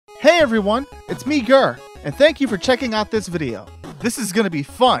Hey everyone, it's me Gur, and thank you for checking out this video. This is gonna be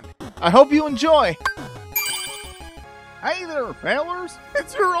fun. I hope you enjoy. Hey there, fellers!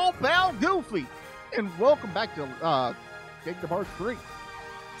 It's your old pal Goofy, and welcome back to Kingdom Hearts 3.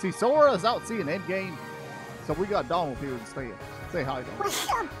 See, Sora is out seeing Endgame, so we got Donald here instead. Say hi, Donald. What's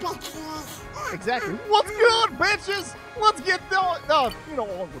up, bitches? Exactly. What's good, bitches? Let's get going. On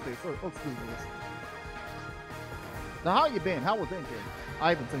with this. Let's do this. Now, how you been? How was Endgame? I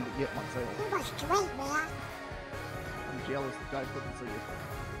haven't seen it yet myself. It was great, man. I'm jealous that I couldn't see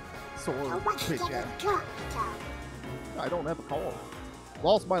it. Sora, So much bitch getting ass. drunk, so. I don't have a car.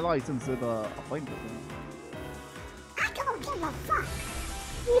 Lost my license at a finger. I don't give a fuck.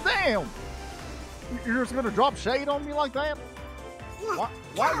 Well, damn! You're just gonna drop shade on me like that? Yeah,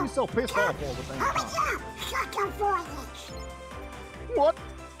 Why are you so pissed off all the hurry time? up! Shut your voice! What?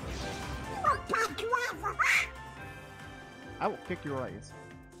 You a bad driver! I will kick your ass.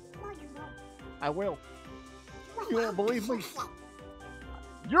 No, you won't. I will. Well, You I'm won't believe me. piece of shit.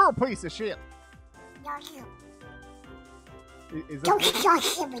 You're a piece of shit. No, you. Is Don't this start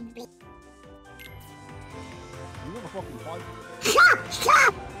shivering me. you wanna fucking fight? Stop!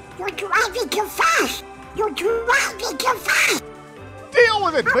 Stop! You're driving too fast! You're driving too fast! Deal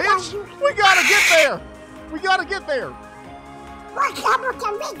with it, bitch! We gotta get there! We gotta get there! What's up with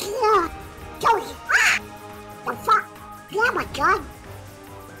the radio? Don't the fuck? You have a gun?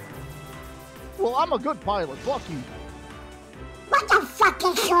 Well, I'm a good pilot. Fuck you. What the fuck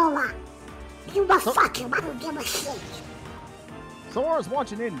is Sora? You a fucking, I don't give a shit. Sora's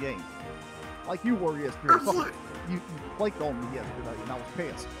watching Endgame. Like you were yesterday. Oh, Fuck, yeah. you flaked on me yesterday and I was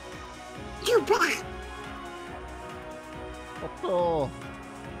pissed. You bad. Oh,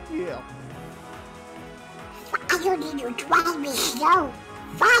 yeah. I don't need you drive me slow.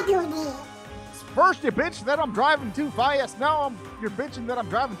 Follow me. First you bitch that I'm driving too fast. Now you're bitching that I'm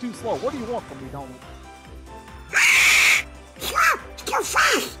driving too slow. What do you want from me, Donald? Stop! Too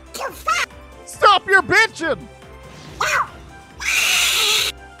fast! Too fast! Stop your bitching! No!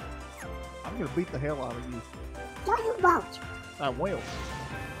 I'm gonna beat the hell out of you. No, you won't. I will.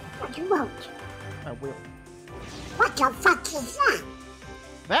 No, you won't. I will. What the fuck is that?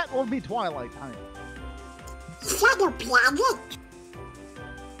 That will be Twilight time. Shadow Planet?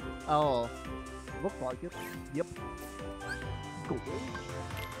 Oh, looks like it. Yep. Cool.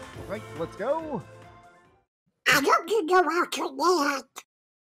 Okay, let's go. I don't know how to land.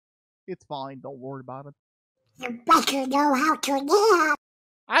 It's fine. Don't worry about it. You better know how to land.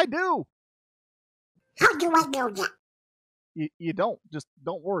 I do. How do I know that? You don't. Just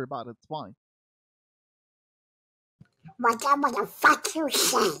don't worry about it. It's fine. Whatever the fuck you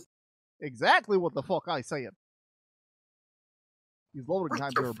say. Exactly what the fuck I said. These loading What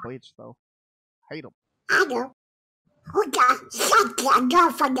times the are a fuck? bitch, though. Hate them. I know. Who got something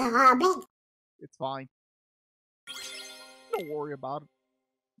go from the army? It's fine. Don't worry about it.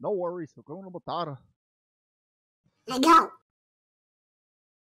 No worries. Hakuna Matata. I know.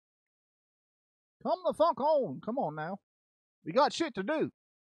 Come the fuck on. Come on now. We got shit to do.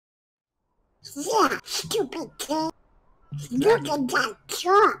 Yeah, stupid kid. Look at that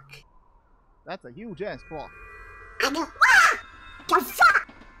truck. That's a huge ass clock. I know. Ah! The fuck?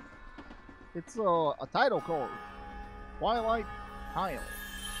 It's a title card. Twilight Tile.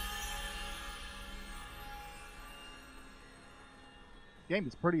 Game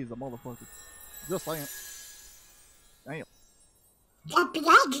is pretty as a motherfucker. Just saying. Damn. That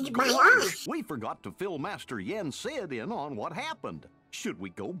blinded my eyes. We forgot to fill Master Yen Sid in on what happened. Should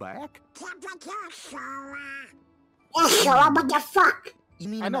we go back? Yeah, Sora, what the fuck? You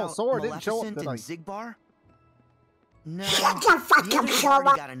mean I know, about Sora didn't show up Maleficent tonight. and Zigbar? No, Shut the fuck the up, others already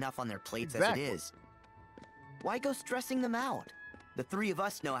Sora. got enough on their plates Exactly. as it is. Why go stressing them out? The three of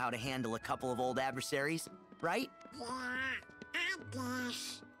us know how to handle a couple of old adversaries, right? Yeah, I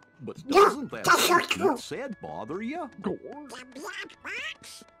guess. But No, doesn't that that's not Yen true. Sid bother you? Gore. The black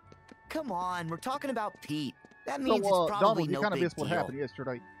box? Come on, we're talking about Pete. That So, means it's probably Donald, you no kind of big missed what deal. happened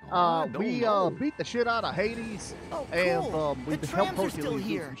yesterday. I don't We know. beat the shit out of Hades, Oh, and cool. we The helped trams are still Hercules do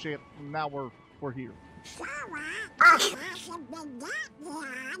here. some shit. And now we're here. Sora, it hasn't been that long.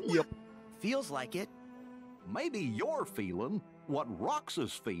 Yep. Feels like it. Maybe you're feeling what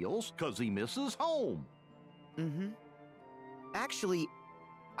Roxas feels because he misses home. Mm-hmm. Actually,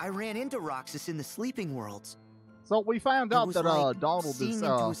 I ran into Roxas in the sleeping worlds. So we found It out was that like Donald seeing is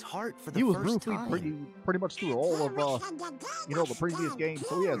into his heart for the he was first roofied time. pretty much through all of the previous games,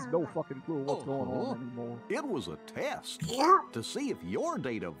 so he has no fucking clue what's going Uh-huh. on anymore. It was a test Yeah, to see if your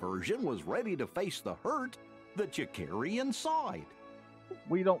data version was ready to face the hurt that you carry inside.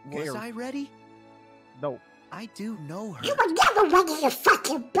 We don't Was care. I ready? No. I do know her. You will never run in your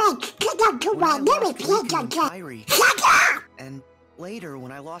fucking bed. Get up to When I my never lost play Lincoln and again. Kyrie, Shut up! and later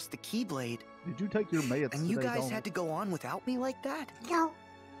when I lost the Keyblade, Did you take your meds and you today, guys Donald? had to go on without me like that? No.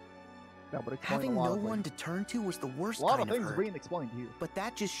 That would explain Having a lot no of one things. to turn to was the worst A lot kind of things are hurt. being explained here. But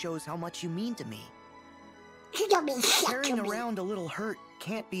that just shows how much you mean to me. You don't mean shit Carrying to me. around a little hurt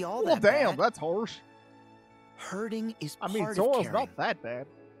can't be all Well, that damn, bad. that's harsh. Hurting is I part mean, of Zora's caring. not that bad.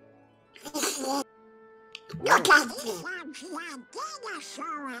 Look at me.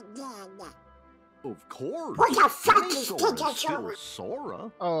 Of course. What the fuck Any is Sora's Giga still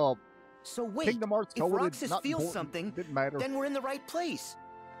Sora? Sora. So wait, Kingdom Hearts if coded, Roxas not feels important, something, didn't matter. then we're in the right place.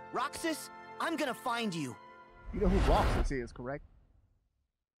 Roxas, I'm gonna find you. You know who Roxas is, correct?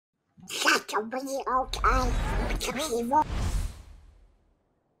 Shut up, really, okay? What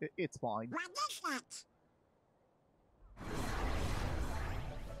It's fine. is that?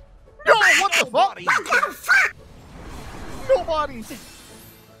 No, what the fuck? Nobody. What the fuck? Nobody.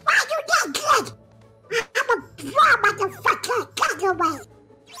 Why you that good? I'm a pro motherfucker. Get away.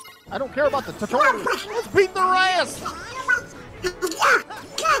 I don't care about the tutorial. Let's beat their ass.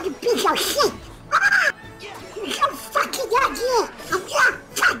 God, you piece of shit. You're so fucking ugly.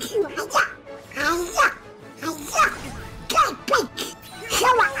 Fuck you. God, bitch. So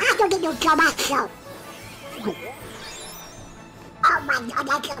I don't need no tomato. Oh my god,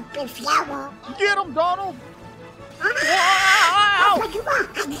 that's a big flower. Get him, Donald. Wow! Wow. What you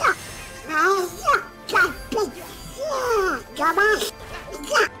want? God, bitch. Dumbass.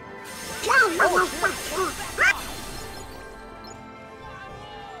 God, motherfucker.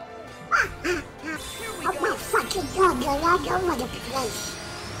 Oh my fucking god, you're all over the place.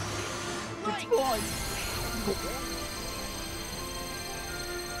 It's fine.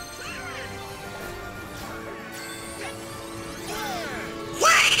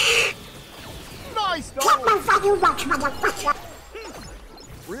 Nice, Get Donald. my fucking watch, motherfucker.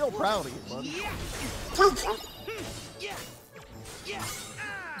 Real proud of you, buddy. Thank you.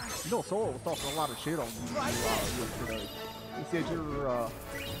 You know, Sora was talking a lot of shit on you yesterday. He said you're,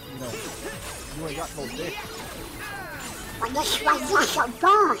 you know, you ain't got no dick. Well, this was just a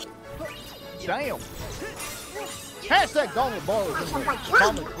boss. Damn. Hashtag Donald Bars in the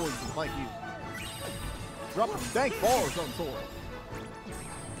comments, please, and thank you. Dropping dank bars on Sora.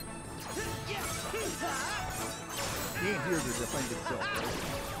 He ain't here to defend himself,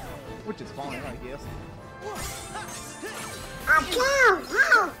 though. Which is fine, I guess. I'm down.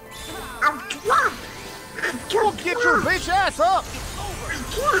 Oh, I'm drunk. I'm too Well, get your drunk. bitch ass up! I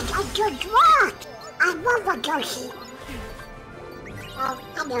can't. I'm too drunk. I love a Yoshi. Oh,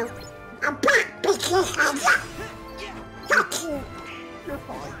 I know. I'm back, bitches. I'm up. Fuck you. You're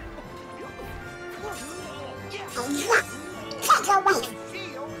fine. I'm up. Take away.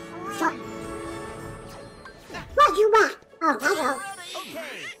 Fuck. What you want? Oh, hello.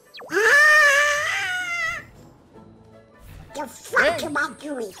 Ah! The fuck Hey. am I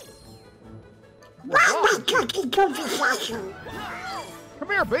doing? Why What's am I wrong? cooking goofy sausage? Come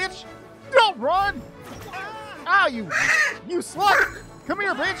here, bitch! Don't run! Ah, you slut! Come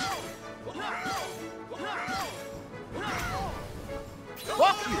here, bitch!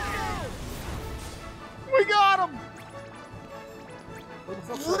 Fuck you! We got him! Where the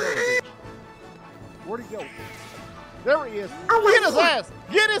fuck's that other bitch? Where'd he go? There he is! Oh my Get his God. ass!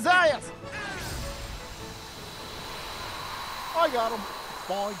 Get his ass! I got him. It's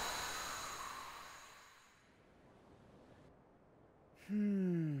fine.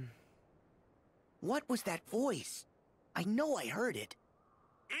 What was that voice? I know I heard it.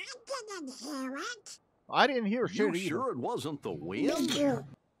 I didn't hear it. I didn't hear shit You either. sure it wasn't the Me wind too.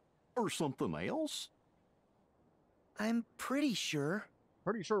 or something else? I'm pretty sure.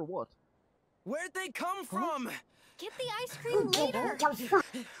 Pretty sure what? Where'd they come from? Get the ice cream later. The fuck?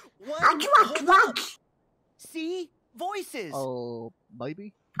 What? Are you a drunk? See? Voices! Oh,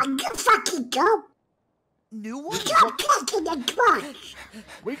 maybe? Are you fucking dope? New ones? You're taking the drugs.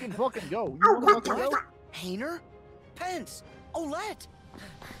 We can fucking go. You Oh, wanna what the fucking go? fuck? Hayner? Pence? Olette?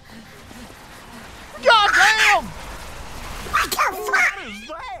 God damn! What the fuck? What is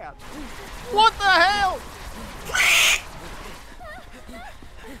that? What the hell?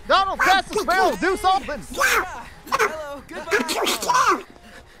 Donald, cast the spell. Do something. Yeah. Hello, I'm goodbye. too scared.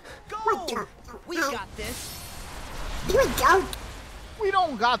 What Go! the? We got this. You don't. We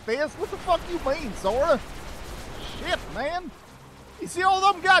don't got this. What the fuck you mean, Sora? Shit, man. You see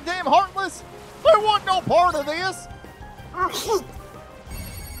all them goddamn heartless? They want no part of this. Oh shit.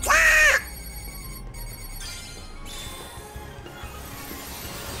 Ah!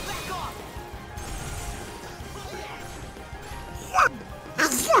 Back off.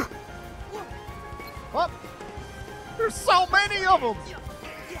 Asa. Up. problems.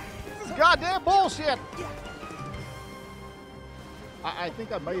 This is goddamn bullshit. I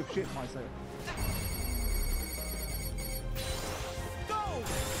think I may have shit myself.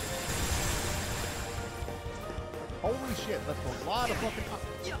 Holy shit, that's a lot of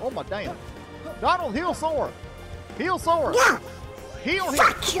fucking... Oh my damn. Donald, heal Sora. Heal Sora. No. Heal him.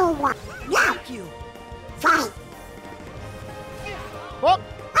 Fuck you. No. Thank you. Fine. Fuck.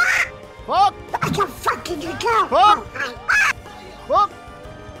 Fuck. Where the fuck did you go? Fuck. Oh, Fuck.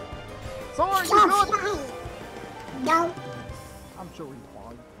 Sora, you I'm good? fine. No. I'm sure you're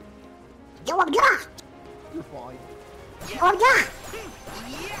fine. No, I'm not. You're fine. No, I'm not.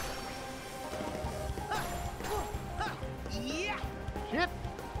 Shit.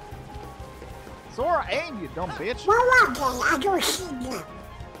 Sora, aim, you dumb bitch. Well, okay, I don't see you.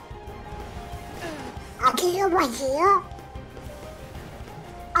 I'll get you right here.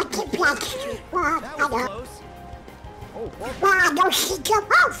 I'll get back to you. Well, That I was know. close. Oh, fuck. Well, I don't see you.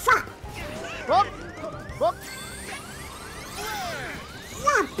 Oh, fuck. Fuck. Fuck.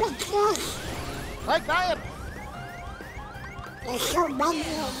 Yeah, bitches. Take that. There's so many of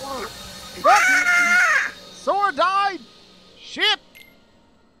them. Fuck. Sora died. Shit.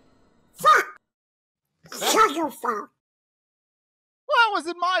 Fuck. It's not your fault. Well, was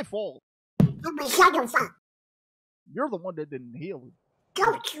it my fault? It's not your fault. You're the one that didn't heal him.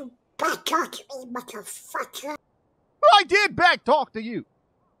 Don't you back talk to me, motherfucker. Well, I did back talk to you.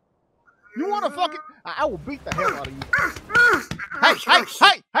 You want to fucking... I will beat the hell out of you. Hey, hey,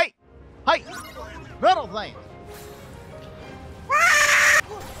 hey, hey, hey. Little thing.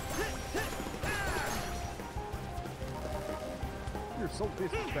 You're so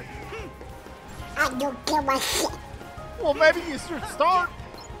disrespectful. I don't give a shit. Well, maybe you should start.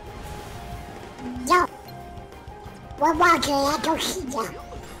 No. Well, okay, I don't see you.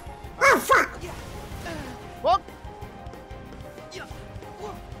 Oh, fuck. Fuck.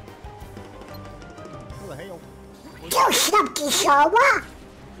 Who the hell? Do something, Sora.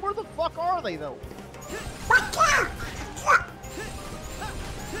 Where the fuck are they, though? What the?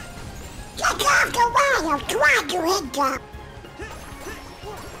 Get off the way. I'm trying to hit them.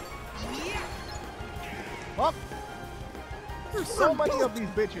 Fuck. There's so many of these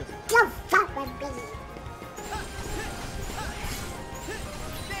bitches. Don't fuck with me.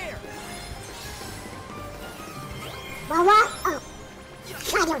 There. Well, what? Oh.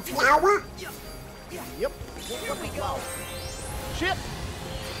 Sunflower? Yep. Here we go. Shit.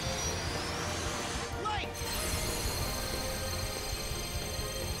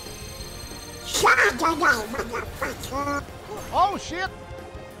 Saturday, motherfucker. Oh, shit.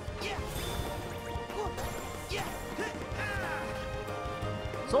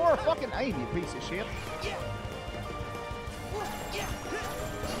 Sora, fucking aim, you piece of shit.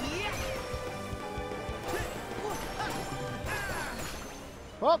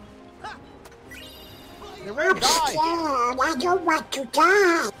 Fuck. They will I'm die. scared. I don't want to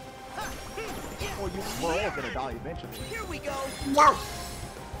die. Well, we're all gonna die eventually. Here we go. No.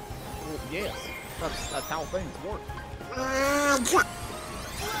 Well, yes. That's how things work. Yeah.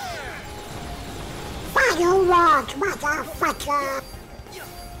 Final launch, motherfucker.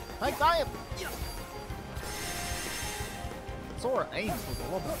 Hey, Diet. Sora, aim for the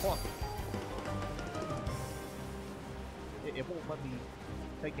love of fuck. It won't let me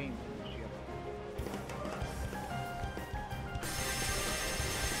take aim for this shit.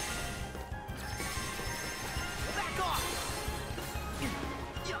 Back off.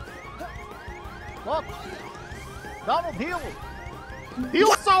 Fuck! Donald, heal him!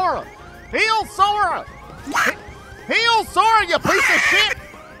 Heal Sora! Heal Sora! Heal Sora, you piece of shit!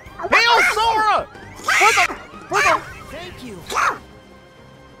 Heal Sora! For the... Thank you. Go.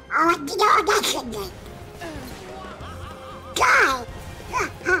 Oh, you know, that's your name. Die.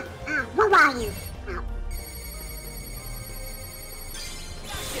 Where are you?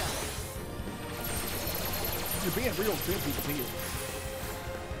 Gotcha. You're being real busy to heal.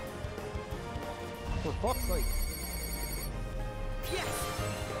 For fuck's sake. Yes.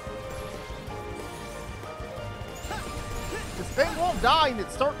 This thing won't die and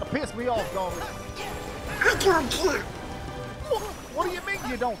it's starting to piss me off, Donald. I don't care. What do you mean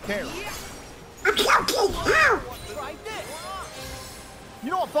you don't care? I'm joking. How? Try this. You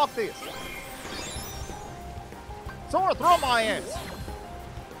know what? Fuck this. Sora, throw my ass.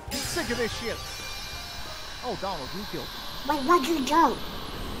 I'm sick of this shit. Oh, Donald, you killed me. Wait, where'd you go?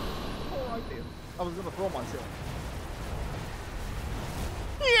 Oh, I did. I was gonna throw myself.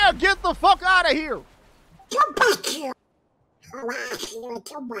 Yeah, get the fuck out of here! Come back here. Oh, I see what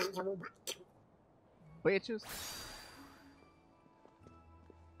you want. Bitches.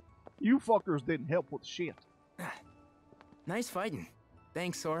 You fuckers didn't help with shit. Nice fighting.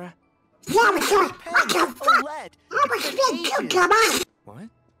 Thanks, Sora. Yeah, but what the fuck? Olette! How much been you come on? What?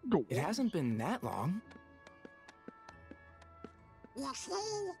 Go It hasn't been that long. You see?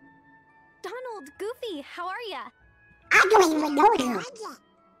 Donald, Goofy, how are ya? I don't even know you.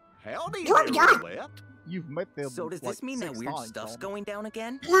 Howdy You're there, not. Olette. You've met them. So does like this mean that 6 weird times, stuff's Donald. going down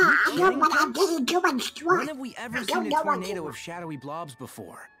again? Yeah, I know what I didn't do in When school. have we ever I seen don't a know what tornado you- of shadowy blobs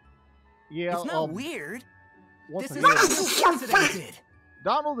before? Yeah, It's not weird. once This is again, What is what so accident fast? did.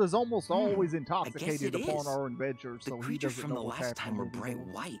 Donald is almost always it intoxicated upon is. our adventures, The so he creatures doesn't from know the what's last time were happening. bright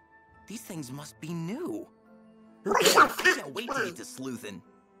white. These things must be new. What the I fuck? can't wait to get to sleuthin'.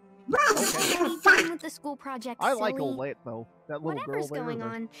 What is What are so you fast? doing with the school project, I like silly? Olette though. That little Whatever's girl there. going the-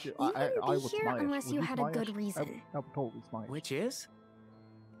 on, shit, you wouldn't I be would here smash. unless Would you had a smash? good I reason. would totally smash. Which is?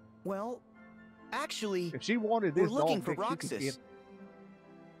 Well, actually, If she wanted we're this looking dog for pic, she could Roxas. get-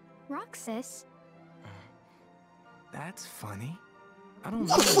 Roxas? That's funny. I don't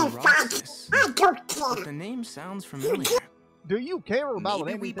know This is any fast. Roxas, I don't but care. the name sounds familiar. Do you care about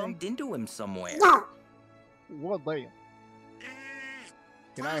maybe we anything? bumped into him somewhere. No. Well, damn.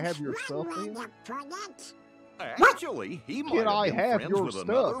 Can I have your stuff then? Actually, he might Can I have been have friends your with stuff?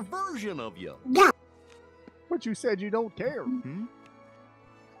 another version of you. No. But you said you don't care. Hmm?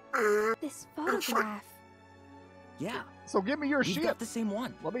 This photograph. Yeah, So give me your we've shit. got the same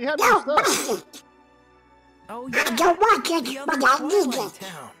one. Let me have your No, stuff. bastard. Oh I yeah, don't want the it, other but I need Twilight it.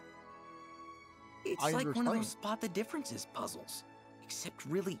 Town. It's I like one of understand. those spot the differences puzzles, except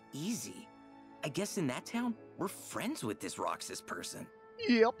really easy. I guess in that town, we're friends with this Roxas person.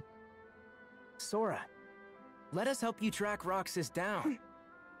 Yep. Sora, let us help you track Roxas down.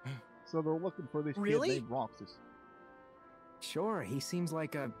 So they're looking for this Really? kid named Roxas. Sure, he seems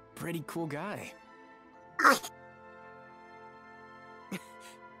like a pretty cool guy.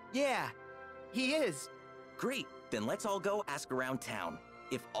 Yeah, he is. Great, then let's all go ask around town.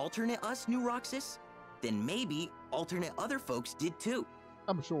 If alternate us knew Roxas, then maybe alternate other folks did too.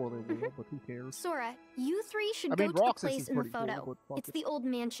 I'm sure they will, but who cares? Sora, you three should I go mean, to the Roxas place is in the pretty cool, photo. but fuck It's it. the old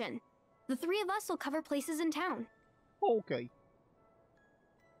mansion. The three of us will cover places in town. Okay.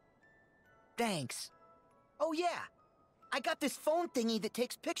 Thanks. Oh yeah, I got this phone thingy that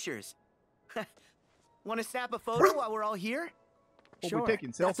takes pictures. Want to snap a photo while we're all here? We'll Sure, be taking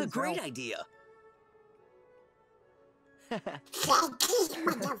selfies That's a great now. idea. Thank you,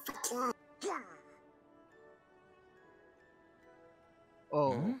 motherfucker.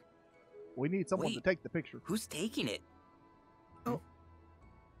 Oh, Hmm? we need someone to Wait. take the picture. Who's taking it? I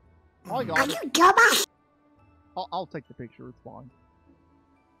Are got it. you dumbass? I'll take the picture. It's fine.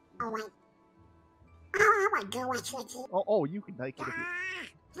 Oh, wait. I want to go watch it. Oh, you can take it. If you...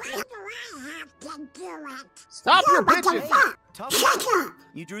 Why do I have to do it? Stop your What the bitching! fuck? Tough. Shut up!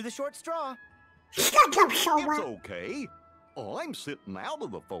 You drew the short straw. Shut up, It's Sora! okay. I'm sitting out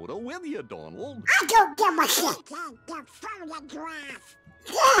of the photo with you, Donald. I don't give a shit! The photograph!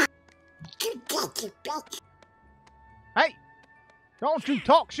 Yeah! You get it, bitch! Hey, don't you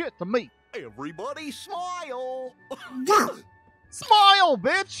talk shit to me. Everybody smile. No! Smile,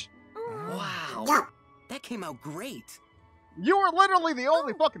 bitch! Wow, No! that came out great. You were literally the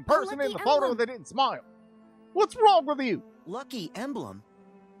only fucking person in lucky the photo emblem. that didn't smile. What's wrong with you? Lucky emblem.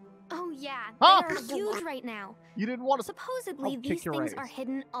 Oh yeah, Huh? they are huge right now. You didn't want to. Supposedly, I'll kick these your things ass. are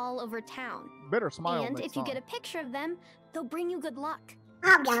hidden all over town. Better smile And next if you time. get a picture of them, they'll bring you good luck.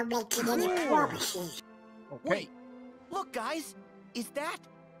 I'm not making any promises. Okay. Wait, look, guys, is that?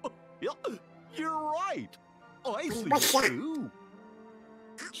 Yeah, you're right. I see What's it that? too.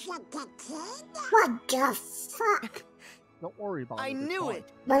 What the fuck? Don't worry about I it. It's knew fine. it.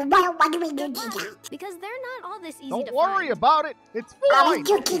 Well, why do we do Good luck, that? because they're not all this easy Don't to worry find. about it. It's Are we fine.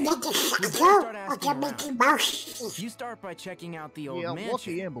 looking at the better shadow start or asking the Mickey Mouse? You start by checking out the old Yeah, mansion.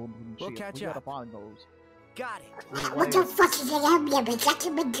 lucky emblems and We'll shit. catch We gotta up. find those. Got it. Little What the ways. fuck is an emblem? Is that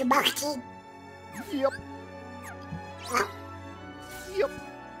the Mickey Mouse? Yep. Oh, Yep.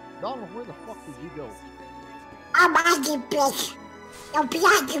 Donald, where the fuck did you go? I'm behind you, bitch. No,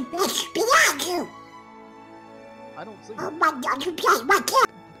 behind you, bitch. Behind you. I don't see Oh you. my god, you behind my tail.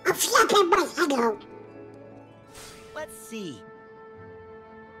 I'm slapping my head out. Let's see.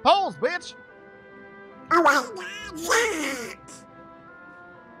 Pose, bitch! Oh, wait.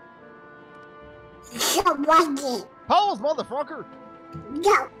 Yeah. So wonderful. Pose, motherfucker!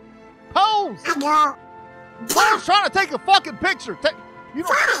 No, Pose! I know. I was trying to take a fucking picture. You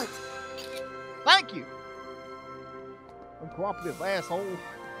don't. Fine. Thank you. Uncooperative asshole.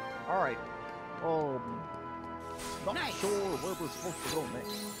 Alright. Not Nice. sure where we're supposed to go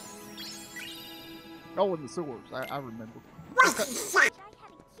next. Oh, in the sewers. I remember. What's that?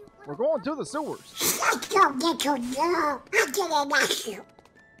 We're going to the sewers. Let's go, Nico. No, I'm getting at you.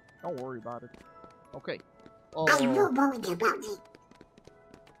 Don't worry about it. Okay. I'm not worried about it.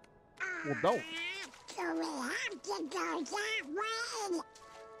 Well, don't. So we have to go that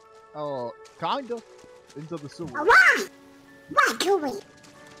way. Kinda. Into the sewers. Why? Why do we?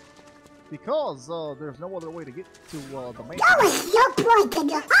 Because, there's no other way to get to, the main. There was no point in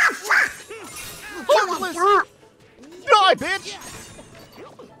the... Oh, fuck! Hopeless! Die, bitch!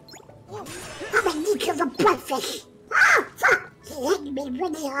 I'm a nick of a breakfast. Oh, fuck! He hit me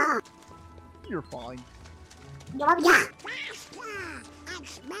really hard. You're fine. No, yeah. It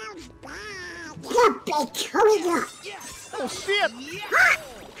smells bad. Yeah, bitch, hurry up. Oh, shit! You bitch!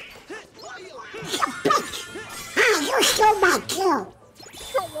 Ah, you stole my kill.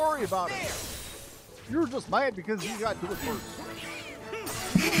 Don't worry about it. You're just mad because you got to it first.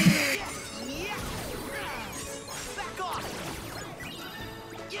 Back off.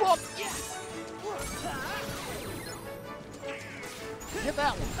 Fuck! Get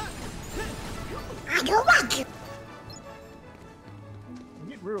that one. I don't want you. I'm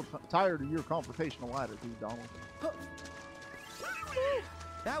getting real tired of your confrontational attitude, Donald.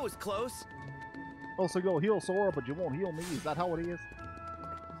 That was close. Oh, so you'll heal Sora, but you won't heal me? Is that how it is?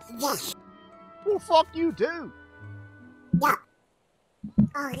 Yes. Well, fuck you, too. No.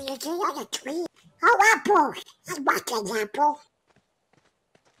 Oh, you see on a tree? Oh, apples. I want an apple.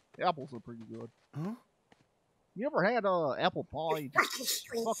 Apples are pretty good. Huh? You ever had, apple pie? What's a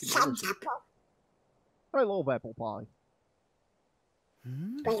sweet Fucking sun's delicious. apple? I love apple pie.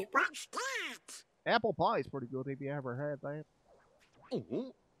 Wait, what's that? Apple pie is pretty good. Have you ever had that?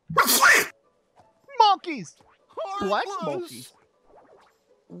 Oh, What's that? Monkeys! Black monkeys.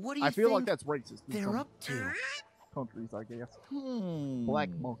 What do you I feel like think that's racist. in they're some up to? countries, I guess. Hmm. Black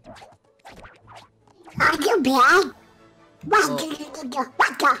monkeys. Are you bad? What do you do?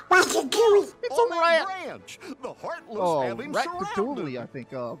 What you doing? It's On a that rat! branch, the Heartless Oh, have him Ratatouille, surrounded. I think.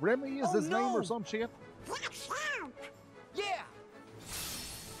 Remy is Oh, his name or no. some shit. Yeah.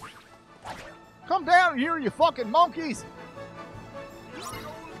 Come down here, you fucking monkeys!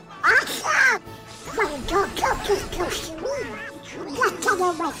 Awesome! Wanna go too close to me? Get that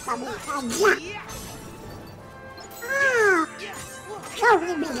away from me, yeah. Ah! Show me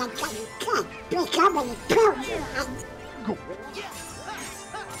like you can. Become a pro you and Go.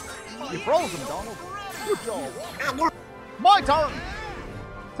 You froze him, Donald. Good job. I know. My turn!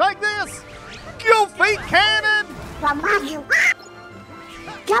 Take this! Goofy cannon! From where you are.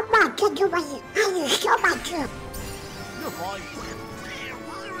 Come on, get away. I need so much. You're fine.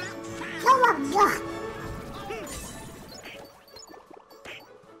 So I'm done.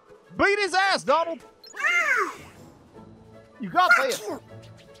 Beat his ass, Donald! Ah! You got Fuck this! you.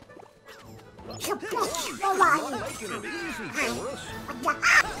 You bitch. Where are you? Making it easy for us.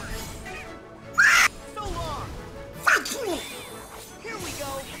 So long. Fuck you. Here we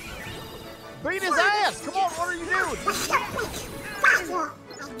go. Beat his ass! Come on, what are you doing? What's up, bitch? Fire.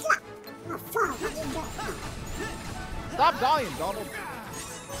 I'm falling in the... Stop dying, Donald.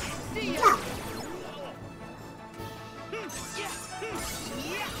 See ya.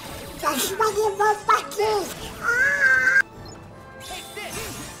 Yeah. That's what you want back here. Ah! Take this.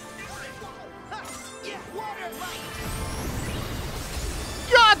 Yeah. Water light.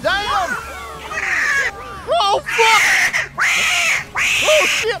 God damn! Oh, fuck! Oh,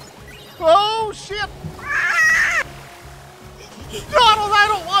 shit! Oh, shit! Donald, I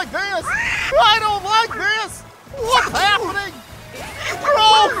don't like this! I don't like this! What's happening?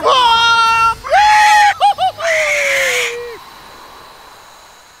 Oh, fuck!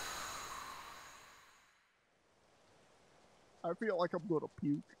 I feel like I'm gonna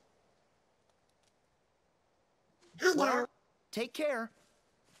puke. I know. Well, take care.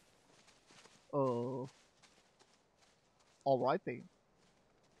 All right then.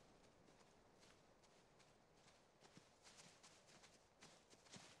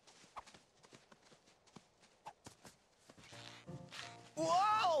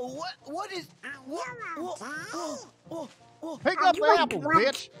 Whoa! What is? What? Whoa! Pick up the What? apples,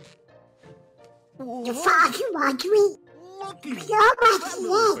 bitch! You thought you want me? Looky, You're that my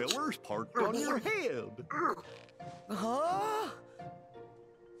little bitch. feller's parked on your head. Oh, Huh?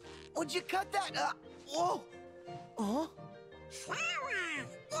 Would you cut that? Whoa! Huh? Sarah,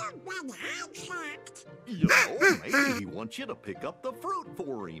 you've been handshaked. You know, maybe he wants you to pick up the fruit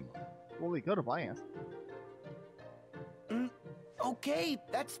for him. Well, he could have asked. Okay,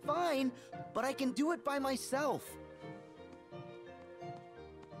 that's fine, but I can do it by myself.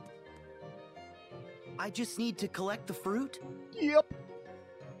 I just need to collect the fruit? Yep.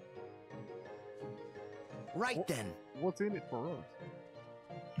 Right then. What's in it for us?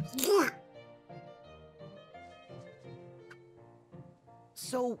 Yeah.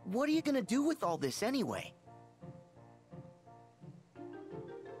 So, what are you gonna do with all this anyway?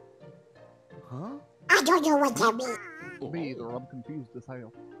 Huh? I don't know what that means. Me either. I'm confused as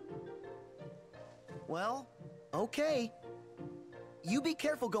hell. Well, okay. You be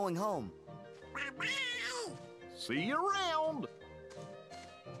careful going home. See you around.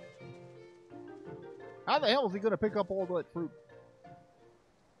 How the hell is he gonna pick up all that fruit?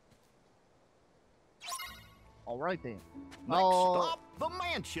 All right then. Next stop, the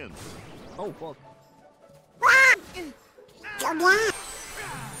mansion. Oh fuck. Come on.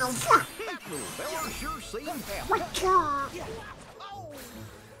 That little fella sure seems happy. What's up?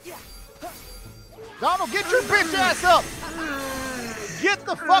 Donald, get your bitch ass up! Get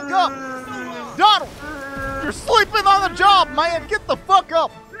the fuck up! Donald! You're sleeping on the job, man! Get the fuck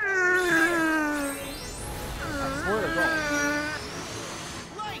up! I swear to God.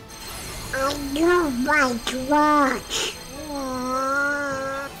 I know my drugs.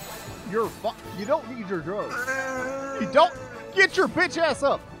 You don't need your drugs. You don't get your bitch ass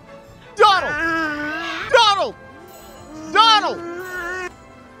up! Donald! Donald! Donald!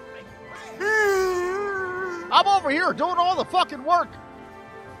 I'm over here doing all the fucking work.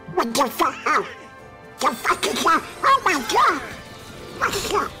 What the fuck? Oh, the fuck is that? Oh my god!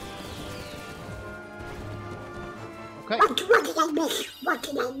 What's up? Okay. What did I miss? What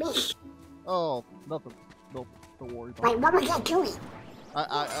did I miss? Oh, nothing. Nope. Don't worry about Wait, it. what was I doing?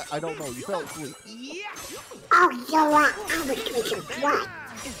 I don't know. You fell asleep. Oh, you know what? I was doing some drugs.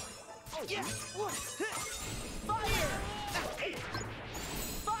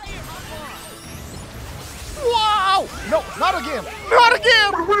 Wow! No, not again! Not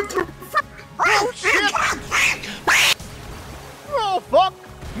again! But what the fuck? Oh shit! Oh fuck!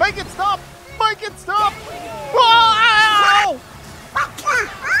 Make it stop! Make it stop! Wow! What the?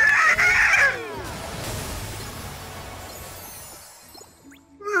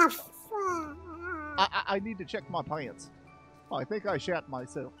 Oh, fuck. I need to check my pants. I think I shat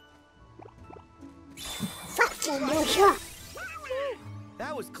myself. Fucking loser.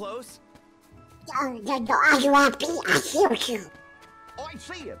 That was close. Oh, no, are you happy? I hear you. Oh, I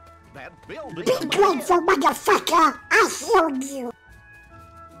see it. That building. Be grateful, motherfucker. I hear you.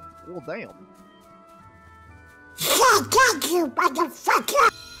 Well, damn. Say thank you,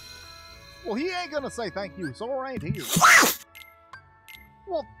 motherfucker. Well, he ain't gonna say thank you, so I ain't here. Yes!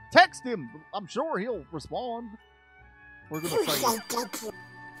 Well, text him. I'm sure he'll respond. We're You gonna say say, thank you.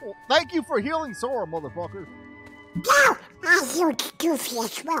 well, thank you for healing Sora, motherfucker. No, I hear Goofy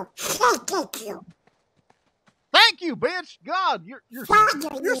as well. Say thank you. Thank you, bitch. God, you're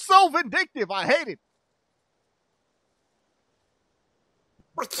Father, so vindictive. I hate it.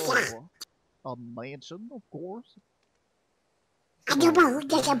 what's that? A mansion, of course. I don't know who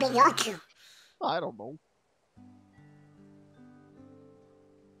doesn't belong to. I don't know.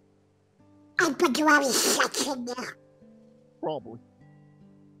 I put you out of shots in there. Probably.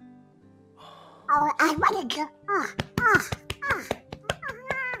 Oh, I want to go.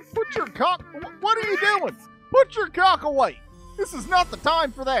 Put your cock. What are you doing? Put your cock away. This is not the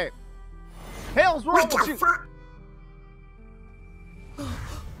time for that. Hell's wrong What with the you. fuck?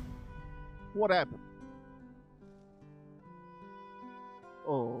 What happened?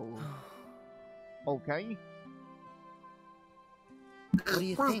 Oh. Okay. What do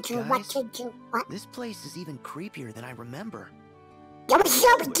you What think, to, what guys? to do? What? This place is even creepier than I remember. There was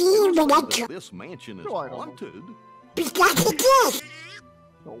something even That into this mansion is No, I don't know. haunted. because it is.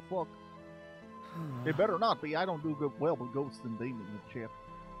 Oh fuck. It better not be. I don't do good well with ghosts and demons and shit.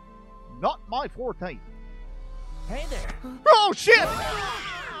 Not my forte. Hey there. Oh shit!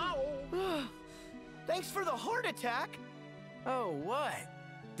 Thanks for the heart attack. Oh, what?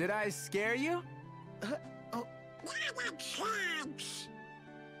 Did I scare you?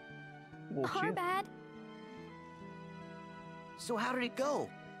 Well, Our shit. bad. So how did it go?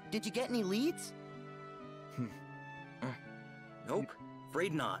 Did you get any leads? Nope,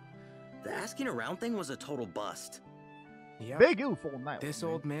 afraid not. The asking around thing was a total bust. Yep. Big oof on that. This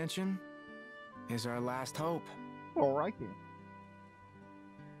one, old mansion is our last hope. man. All right then.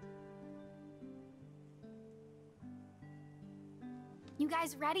 You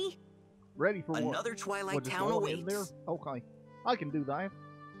guys ready? Ready for what? Another Twilight What, just Town going in there? awaits. Okay. I can do that.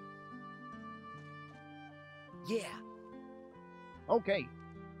 Yeah. Okay.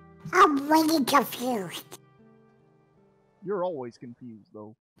 I'm really confused. You're always confused,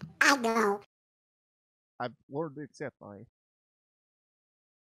 though. I know. I've learned to accept that.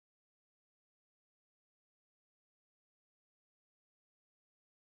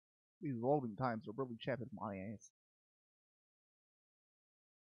 These loading times are really chapping my ass.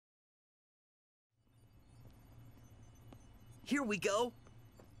 Here we go.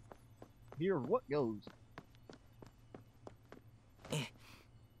 Here, what goes?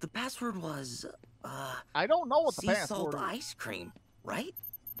 The password was, I don't know what the sea password salt is. ice cream, right?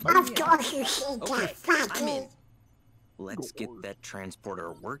 Of course you see Okay, that, I'm Fatty. in. Let's get that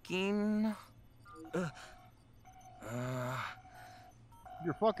transporter working. You're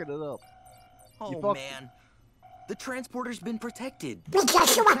fucking it up. Oh fucked man, the transporter's been protected.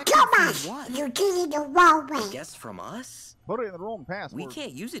 Because you were Protected from dumbass. what? You did it the wrong way. Guess from us? Put it in the wrong password. We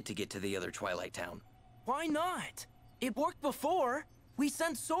can't use it to get to the other Twilight Town. Why not? It worked before. We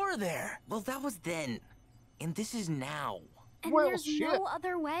sent Sora there. Well, that was then, and this is now. And Well, there's shit. no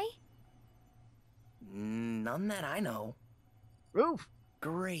other way? None that I know. Oof.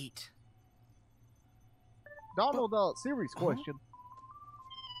 Great. Donald, serious question.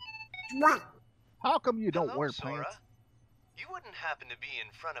 What? How come you don't Hello, wear Sora. pants? You wouldn't happen to be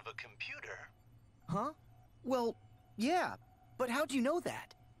in front of a computer. Huh? Well, yeah. But how'd you know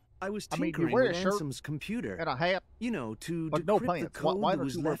that? I was I mean, you tinkering wear with a shirt Ansem's computer. And a hat, You know, to but no decrypt the pants. code Why that don't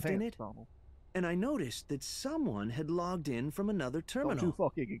was you wear left in pants, it. Donald? And I noticed that someone had logged in from another Don't you terminal.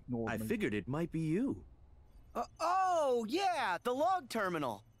 fucking ignore I me. figured it might be you. Oh, yeah, the log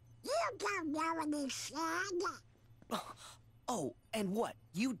terminal. You don't know any said. Oh, and what?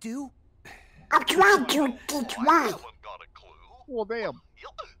 You do? I'm trying to get I right. haven't got a clue. Well, damn.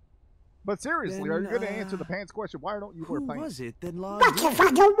 But seriously, are you Then, going to answer the pants question? Why don't you wear Who pants? was it that logged But if I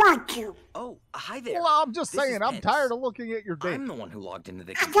in? don't want to, Oh, hi there. Well, I'm just This is saying, I'm Pence. tired of looking at your dick. I'm the one who logged into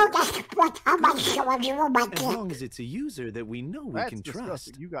the I computer. don't ask what how much show of you on my As dick. long as it's a user that we know we That's can disgusting.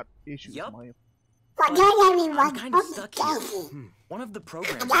 trust. You got issues, Yup. man. Well, not everyone I'm kind of on the stuck here. daisy. One of the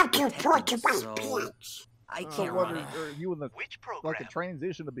programs And I'm is too poor to protected, buy so pants. I So can't what run are, it. are you in the Which program? like a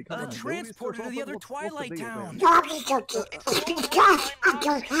transition to becoming a nudist or transporter to the something? other What's the Twilight deal, man? Town. No, I'm just joking. It's because I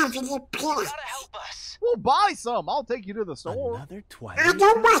don't have any You pants. gotta help us. Well, buy some. I'll take you to the store. Another I Twilight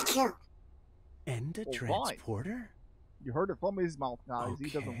don't want to. and a Well, why? transporter? You heard it from his mouth, guys. He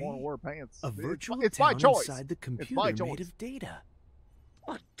doesn't want to Okay. wear pants. A virtual it's my town choice. inside the It's computer my made choice. of data.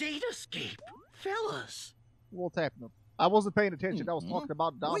 A datascape, fellas. What's happening? I wasn't paying attention. I was Mhm. talking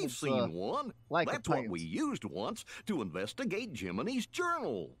about We've Donald's seen one. lack of That's what pants. we used once to investigate Jiminy's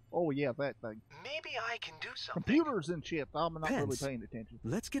journal. Oh, yeah, that thing. Maybe I can do something. Computers and shit. I'm not really Pence. paying attention.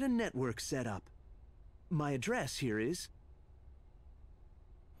 Let's get a network set up. My address here is...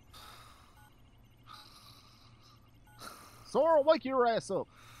 Sora, wake your ass up.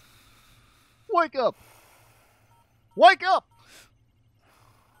 Wake up. Wake up.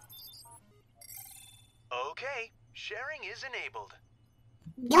 Okay, sharing is enabled.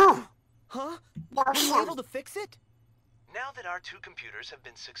 No. Huh? No, Were you sir. able to fix it? Now that our two computers have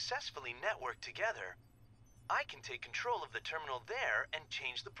been successfully networked together, I can take control of the terminal there and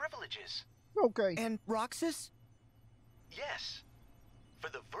change the privileges. Okay. And Roxas? Yes. For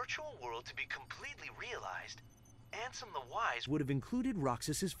the virtual world to be completely realized, Ansem the Wise would have included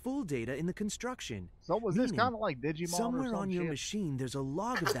Roxas's full data in the construction. So was this meaning kind of like Digimon or Somewhere some on your shit? machine, there's a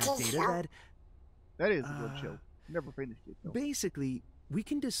log of that data that... That is a good show. Uh, Never finished it, though. Basically, we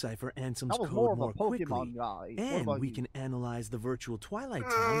can decipher Ansem's I was code more of a more quickly. Pokemon guy. What And about we you? can analyze the virtual Twilight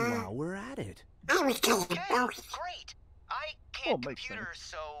Town while we're at it. I was telling you Okay, both. great. I Well, can't makes computer,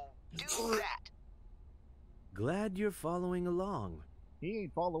 sense. so do that. Glad you're following along. He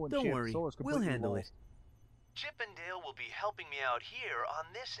ain't following Don't shit. worry, Sora's we'll completely handle lost. it. Chip and Dale will be helping me out here on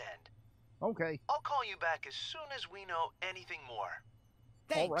this end. Okay. I'll call you back as soon as we know anything more.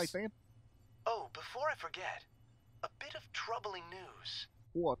 Thanks. All right, then. Oh, before I forget, a bit of troubling news.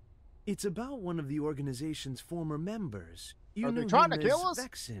 What? It's about one of the organization's former members. You Are they knew trying him to kill as us?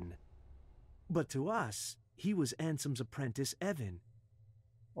 Vexen. But to us, he was Ansem's apprentice, Evan.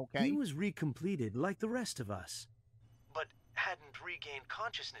 Okay. He was recompleted like the rest of us. But hadn't regained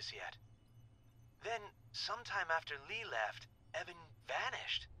consciousness yet. Then, sometime after Lee left, Evan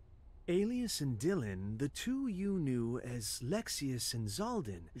vanished. Alias and Dylan, the two you knew as Lexius and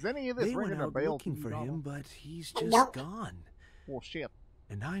Zaldin, Is any of this they went ringing a out bell looking to you, for him, Donald? but he's just Nope. gone. Well, shit.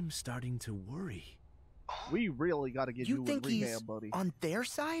 And I'm starting to worry. We really got to get you, You think in he's rehab, buddy. on their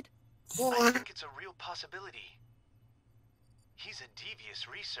side? I Yeah. think it's a real possibility. He's a devious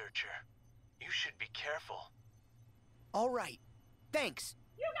researcher. You should be careful. All right. Thanks.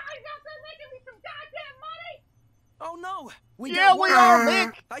 You guys out there making me some goddamn money? Oh no! We Yeah, got we one. are,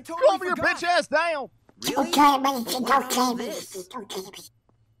 Nick. I Go totally over your forgot. bitch ass down. Really? Okay, but What don't tell about me. this? Don't tell me.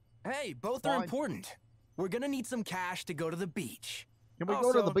 Hey, both are Fine. important. We're gonna need some cash to go to the beach. Can we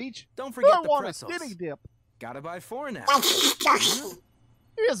go to the Also, beach? Don't forget I the want a pretzels. skinny dip. Gotta buy 4 now. That's disgusting.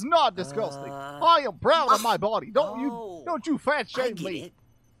 It's not disgusting. Uh, I am proud of my body. oh, Don't you fat I shame get me. it.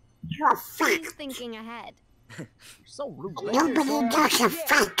 You're fat. He's thinking ahead. You're so rude. Nobody does a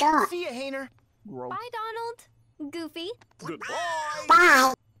fuck up. See ya, Hainer. Gross. Bye, Donald. Goofy. Goodbye.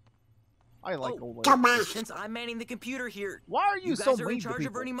 Bye. I like old lady. Dumbass. Since I'm manning the computer here, Why are you you so guys are mean in to charge of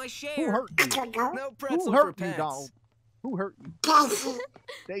people? earning my Who share. hurt I you? don't know. No Who pretzel for hurt you, pets. Donald? Who hurt you? Casey.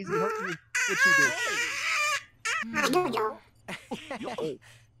 Daisy hurt you? What she did? I don't know. Oh.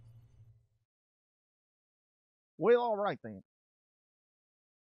 Well, all right then.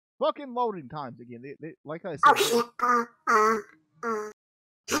 Fucking loading times again. Like I said, Okay,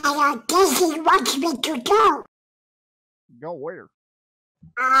 hello, Daisy wants me to go. go where?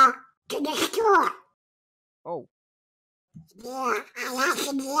 To the store. Oh, Yeah, I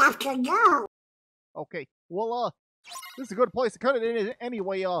actually have to go. okay. Well, this is a good place to cut it in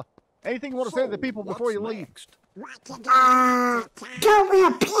anyway. Anything you want to say to the people before you leave? Next? Don't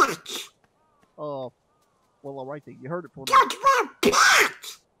wear pants. Well, all right then. You heard it from me. Don't wear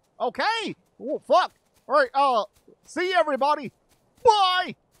pants. Okay. Oh, fuck. All right. See everybody.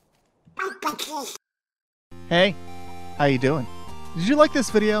 Bye. Bye, bitches. Hey, how you doing? Did you like this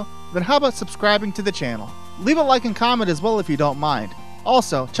video? Then how about subscribing to the channel? Leave a like and comment as well if you don't mind.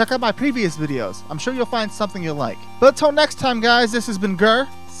 Also, check out my previous videos. I'm sure you'll find something you'll like. But until next time, guys, this has been Gur.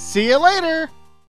 See you later!